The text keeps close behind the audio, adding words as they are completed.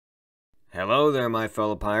Hello there, my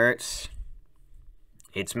fellow pirates.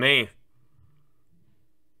 It's me.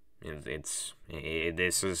 This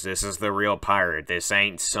is the real pirate. This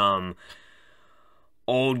ain't some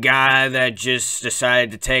old guy that just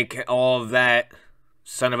decided to take all of that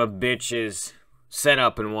son of a bitch's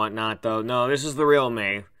setup and whatnot, though. No, this is the real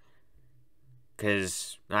me.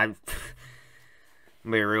 Cause I've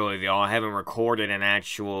be real with y'all, I haven't recorded an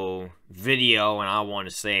actual video, and I want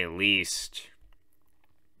to say at least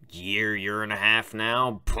year and a half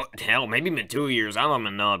now. Hell, maybe even 2 years. I don't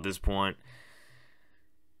even know at this point.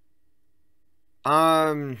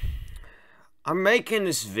 I'm making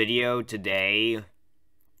this video today,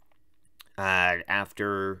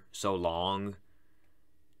 after so long,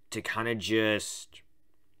 to kind of just,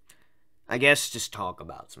 I guess, just talk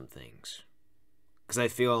about some things. Because I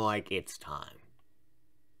feel like it's time.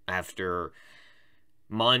 After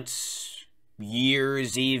months,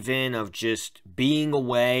 years even, of just being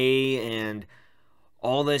away and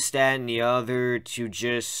all this, that, and the other, to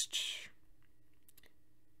just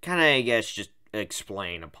kind of, I guess, just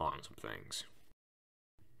explain upon some things.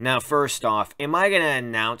 Now, first off, am I going to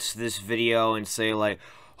announce this video and say, like,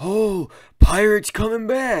 oh, Pirate's coming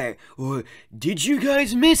back, or did you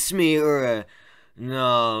guys miss me, or,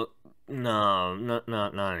 no,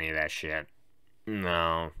 not any of that shit.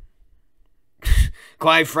 No.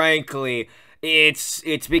 Quite frankly,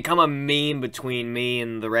 it's become a meme between me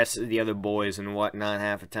and the rest of the other boys and whatnot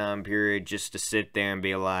half a time period, just to sit there and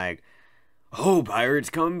be like, oh, Pirate's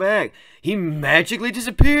coming back. He magically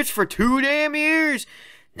disappears for 2 damn years.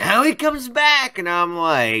 Now he comes back, and I'm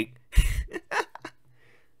like,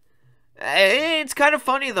 it's kind of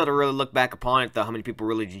funny though to really look back upon it though, how many people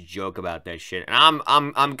really just joke about that shit. And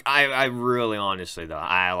I really honestly though,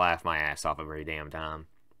 I laugh my ass off every damn time.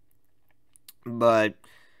 But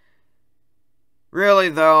really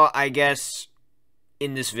though, I guess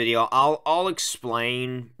in this video I'll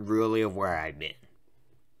explain really of where I've been.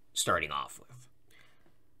 Starting off with,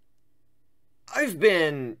 I've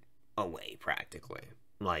been away practically,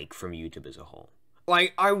 like, from YouTube as a whole.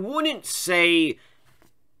 Like, I wouldn't say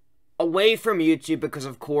away from YouTube, because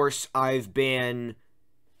of course I've been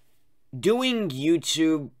doing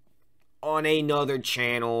YouTube on another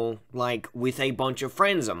channel, like, with a bunch of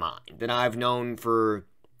friends of mine that I've known for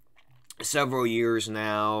several years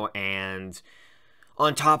now, and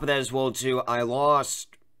on top of that as well too, I lost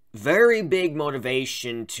very big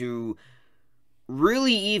motivation to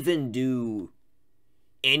really even do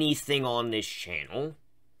anything on this channel,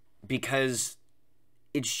 because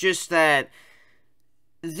it's just that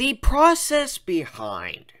the process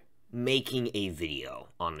behind making a video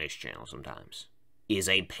on this channel sometimes is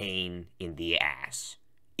a pain in the ass.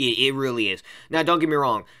 It really is. Now, don't get me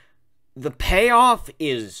wrong. The payoff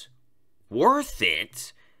is worth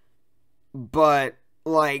it, but,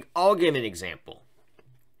 like, I'll give an example.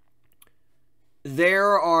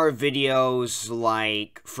 There are videos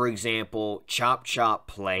like, for example, Chop Chop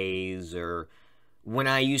Plays, or when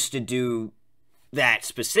I used to do that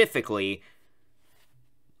specifically,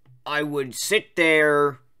 I would sit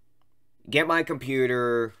there, get my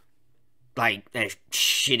computer, like, as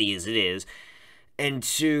shitty as it is, and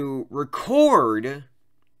to record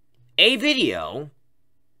a video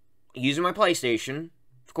using my PlayStation,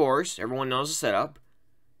 of course, everyone knows the setup,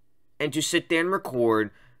 and to sit there and record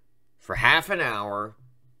for half an hour,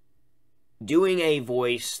 doing a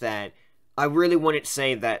voice that I really wouldn't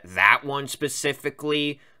say that that one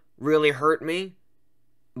specifically really hurt me,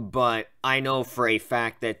 but I know for a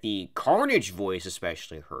fact that the Carnage voice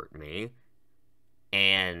especially hurt me.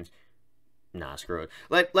 And nah, screw it.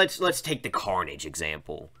 Let's take the Carnage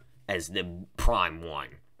example as the prime one.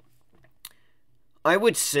 I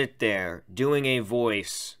would sit there doing a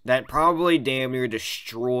voice that probably damn near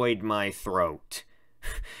destroyed my throat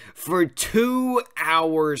for 2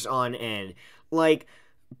 hours on end. Like,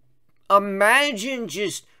 imagine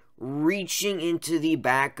just reaching into the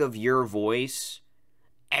back of your voice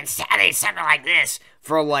and sounding something like this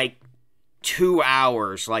for like 2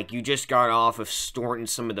 hours. Like you just got off of snorting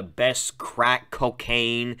some of the best crack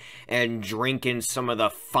cocaine and drinking some of the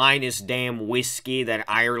finest damn whiskey that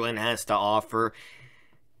Ireland has to offer.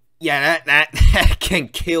 Yeah, that can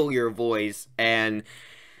kill your voice. And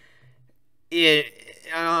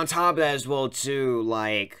on top of that as well too,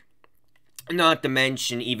 like, not to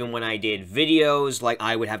mention, even when I did videos, like,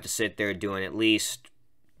 I would have to sit there doing at least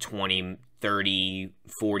 20, 30,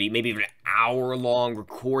 40, maybe even hour-long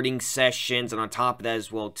recording sessions, and on top of that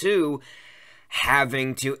as well too,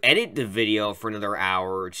 having to edit the video for another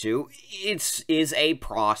hour or two. Is a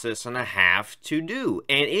process and a half to do,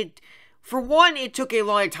 and for one, it took a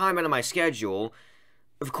lot of time out of my schedule,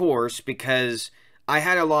 of course, because I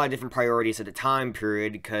had a lot of different priorities at the time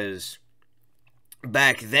period, because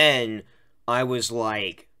back then, I was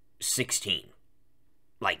like 16.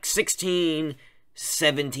 Like 16,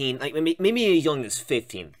 17, like maybe as young as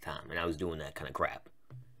 15 at the time, and I was doing that kind of crap.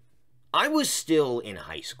 I was still in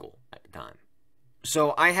high school at the time.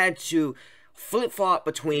 So I had to flip-flop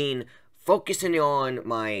between focusing on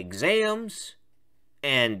my exams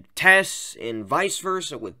and tests and vice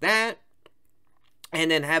versa with that, and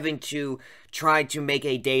then having to try to make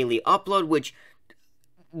a daily upload, which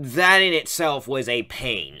that in itself was a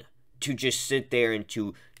pain to just sit there and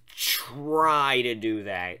to try to do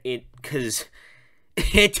that. Because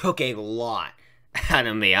it took a lot out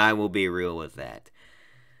of me, I will be real with that.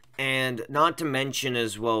 And not to mention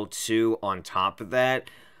as well, too, on top of that,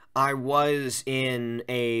 I was in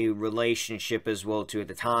a relationship as well, too, at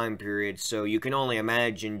the time period, so you can only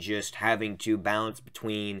imagine just having to balance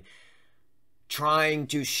between trying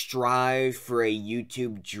to strive for a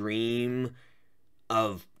YouTube dream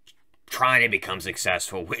of trying to become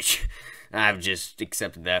successful, which I've just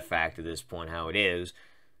accepted that fact at this point, how it is.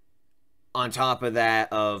 On top of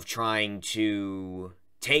that, of trying to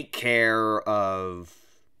take care of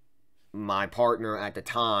my partner at the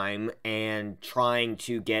time and trying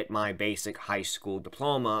to get my basic high school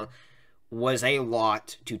diploma was a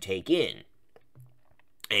lot to take in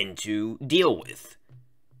and to deal with.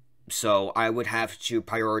 So I would have to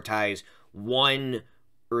prioritize one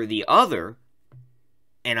or the other,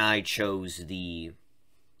 and I chose the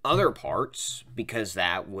other parts because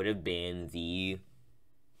that would have been the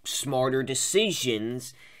smarter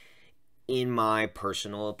decisions in my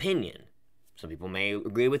personal opinion. Some people may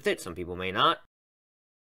agree with it, some people may not.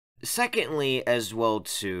 Secondly, as well,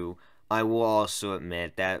 too, I will also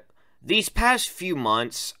admit that these past few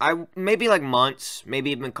months, maybe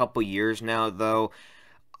even a couple years now, though,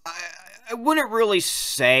 I wouldn't really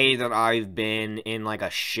say that I've been in, like, a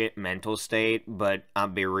shit mental state, but I'll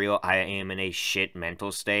be real, I am in a shit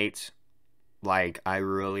mental state. Like, I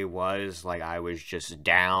really was. Like, I was just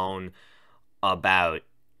down about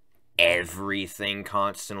everything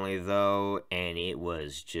constantly, though, and it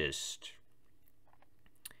was just...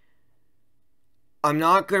 I'm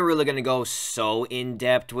not really going to go so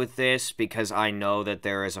in-depth with this, because I know that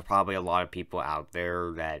there is probably a lot of people out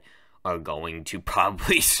there that are going to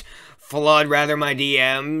probably flood, rather, my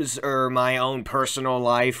DMs or my own personal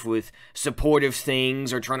life with supportive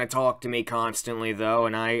things or trying to talk to me constantly, though,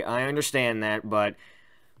 and I understand that, but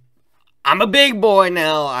I'm a big boy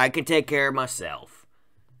now. I can take care of myself.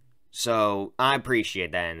 So, I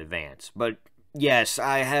appreciate that in advance. But, yes,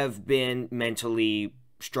 I have been mentally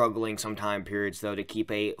struggling some time periods, though, to keep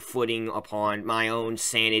a footing upon my own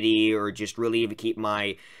sanity, or just really to keep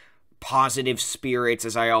my positive spirits,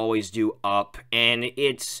 as I always do, up. And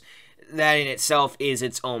that in itself is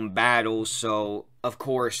its own battle. So, of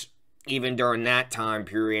course, even during that time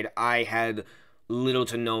period, I had little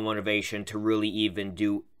to no motivation to really even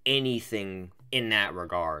do anything in that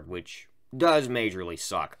regard, which does majorly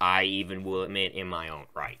suck, I even will admit, in my own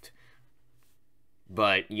right.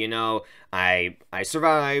 But, you know, I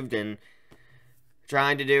survived, and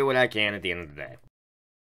trying to do what I can at the end of the day.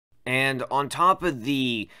 And on top of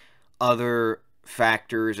the other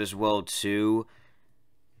factors as well, too,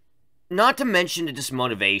 not to mention the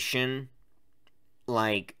dismotivation,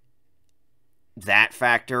 like that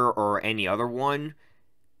factor or any other one,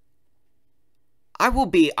 I will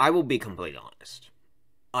be completely honest.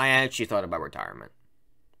 I actually thought about retirement.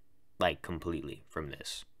 Like, completely from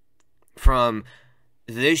this. From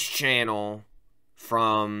this channel,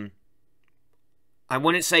 from... I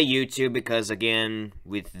wouldn't say YouTube, because, again,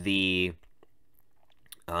 with the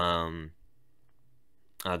other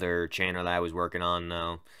channel that I was working on,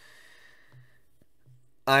 though,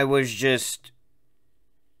 I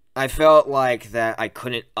felt like that I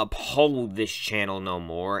couldn't uphold this channel no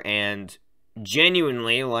more, and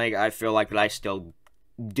genuinely, like, I feel like that I still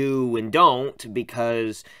do and don't,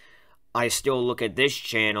 because I still look at this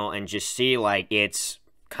channel and just see, like, it's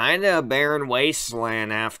kind of a barren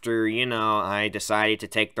wasteland after, you know, I decided to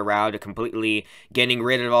take the route of completely getting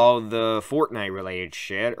rid of all the Fortnite-related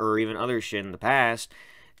shit, or even other shit in the past,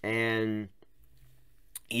 and,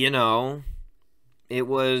 you know, it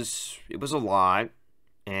was a lot,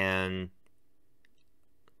 and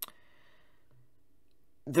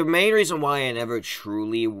the main reason why I never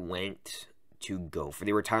truly went to go for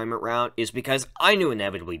the retirement route is because I knew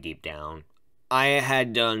inevitably deep down I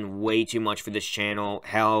had done way too much for this channel.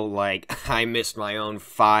 Hell, like, I missed my own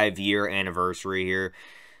 5-year anniversary here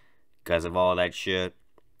because of all that shit.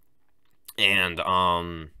 And,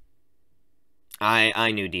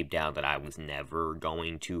 I knew deep down that I was never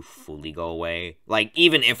going to fully go away. Like,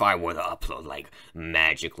 even if I were to upload, like,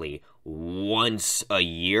 magically once a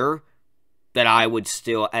year, that I would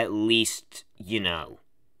still at least, you know,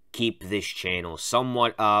 keep this channel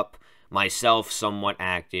somewhat up, myself somewhat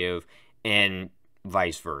active, and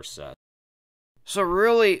vice versa. So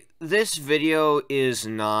really, this video is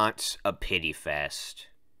not a pity fest.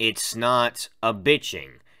 It's not a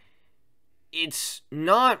bitching. It's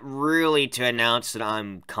not really to announce that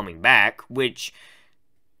I'm coming back, which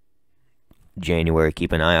January,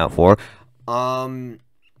 keep an eye out for.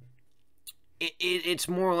 It's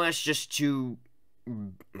more or less just to,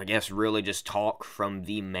 I guess, really just talk from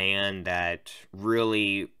the man that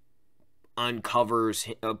really uncovers,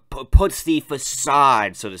 puts the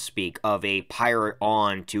facade, so to speak, of a pirate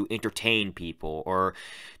on to entertain people, or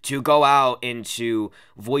to go out and to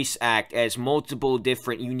voice act as multiple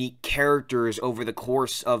different unique characters over the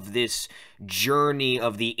course of this journey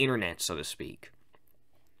of the internet, so to speak.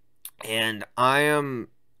 And I am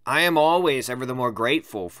always ever the more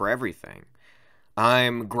grateful for everything.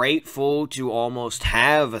 I'm grateful to almost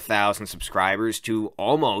have 1,000 subscribers, to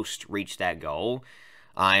almost reach that goal.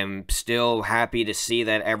 I'm still happy to see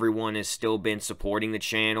that everyone has still been supporting the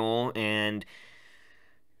channel and,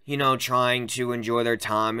 you know, trying to enjoy their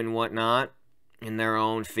time and whatnot in their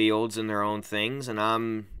own fields and their own things. And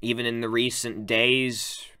I'm, even in the recent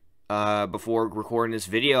days before recording this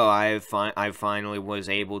video, I finally was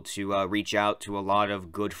able to reach out to a lot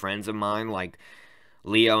of good friends of mine, like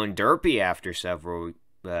Leo and Derpy, after several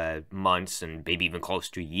months and maybe even close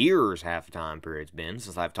to years, half the time period's been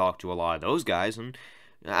since I've talked to a lot of those guys. And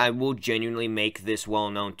I will genuinely make this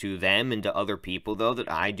well known to them and to other people, though,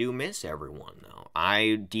 that I do miss everyone,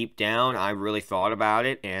 though. Deep down, I really thought about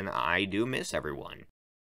it, and I do miss everyone.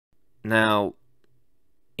 Now,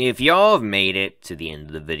 if y'all have made it to the end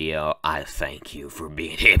of the video, I thank you for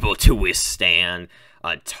being able to withstand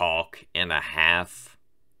a talk and a half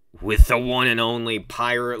with the one and only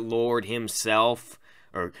Pirate Lord himself,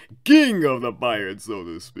 or King of the Pirates, so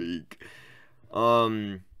to speak.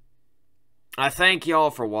 I thank y'all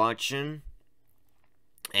for watching,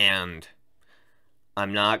 and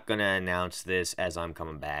I'm not gonna announce this as I'm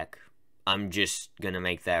coming back. I'm just gonna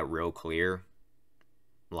make that real clear.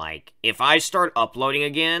 Like, if I start uploading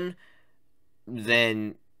again,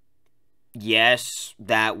 then yes,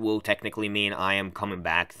 that will technically mean I am coming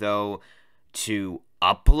back, though, to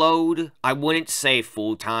upload. I wouldn't say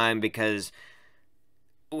full-time, because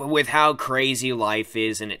with how crazy life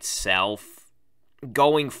is in itself,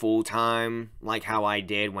 going full-time, like how I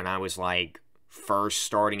did when I was, like, first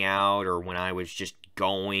starting out, or when I was just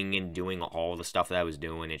going and doing all the stuff that I was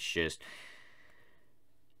doing, it's just,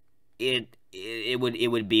 it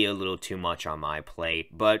would be a little too much on my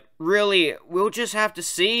plate. But really, we'll just have to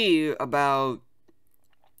see about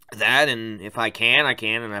that, and if I can, I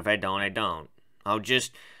can, and if I don't, I don't. I'll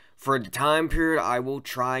just, for the time period, I will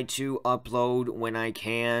try to upload when I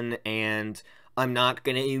can, and I'm not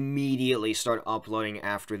going to immediately start uploading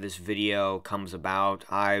after this video comes about.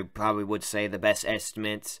 I probably would say the best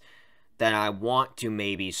estimates that I want to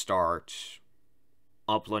maybe start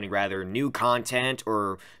uploading rather new content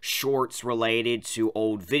or shorts related to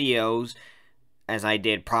old videos, as I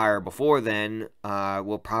did before then,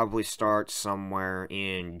 will probably start somewhere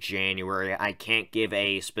in January. I can't give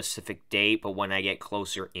a specific date, but when I get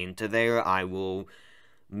closer into there, I will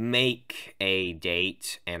make a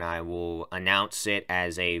date, and I will announce it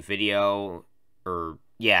as a video, or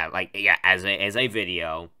as a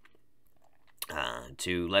video,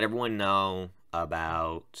 to let everyone know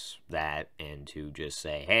about that, and to just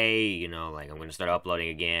say, hey, you know, like, I'm gonna start uploading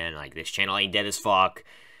again, like, this channel ain't dead as fuck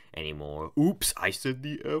anymore. Oops, I said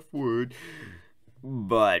the F word.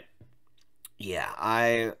 But yeah,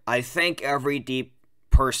 I thank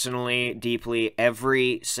deeply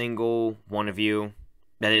every single one of you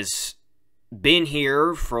that has been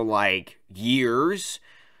here for, like, years,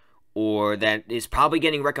 or that is probably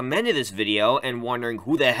getting recommended this video and wondering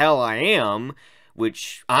who the hell I am,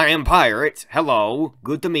 which I am Pirate. Hello,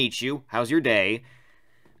 good to meet you. How's your day?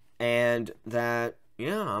 And that,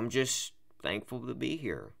 yeah, I'm just thankful to be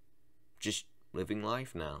here. Just living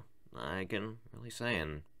life now. I can really say,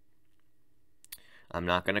 and I'm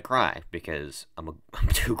not gonna cry, because I'm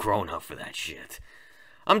too grown up for that shit.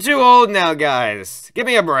 I'm too old now, guys. Give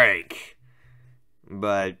me a break.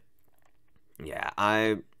 But yeah,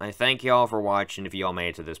 I thank y'all for watching, if y'all made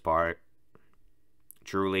it to this part.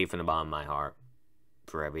 Truly, from the bottom of my heart,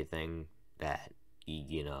 for everything that,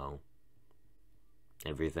 you know,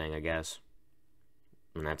 everything, I guess.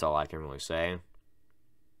 And that's all I can really say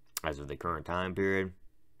as of the current time period.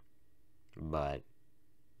 But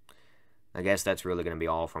I guess that's really going to be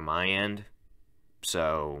all from my end.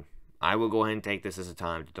 So, I will go ahead and take this as a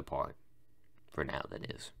time to depart. For now, that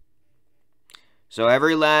is. So,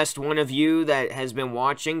 every last one of you that has been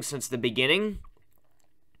watching since the beginning,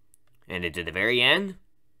 and into the very end,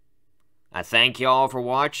 I thank y'all for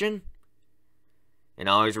watching. And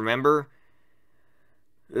always remember,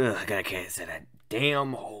 I gotta cancel that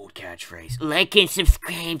damn old catchphrase. Like and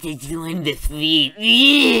subscribe to join the fleet.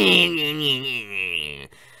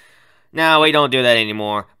 No, we don't do that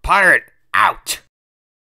anymore. Pirate out!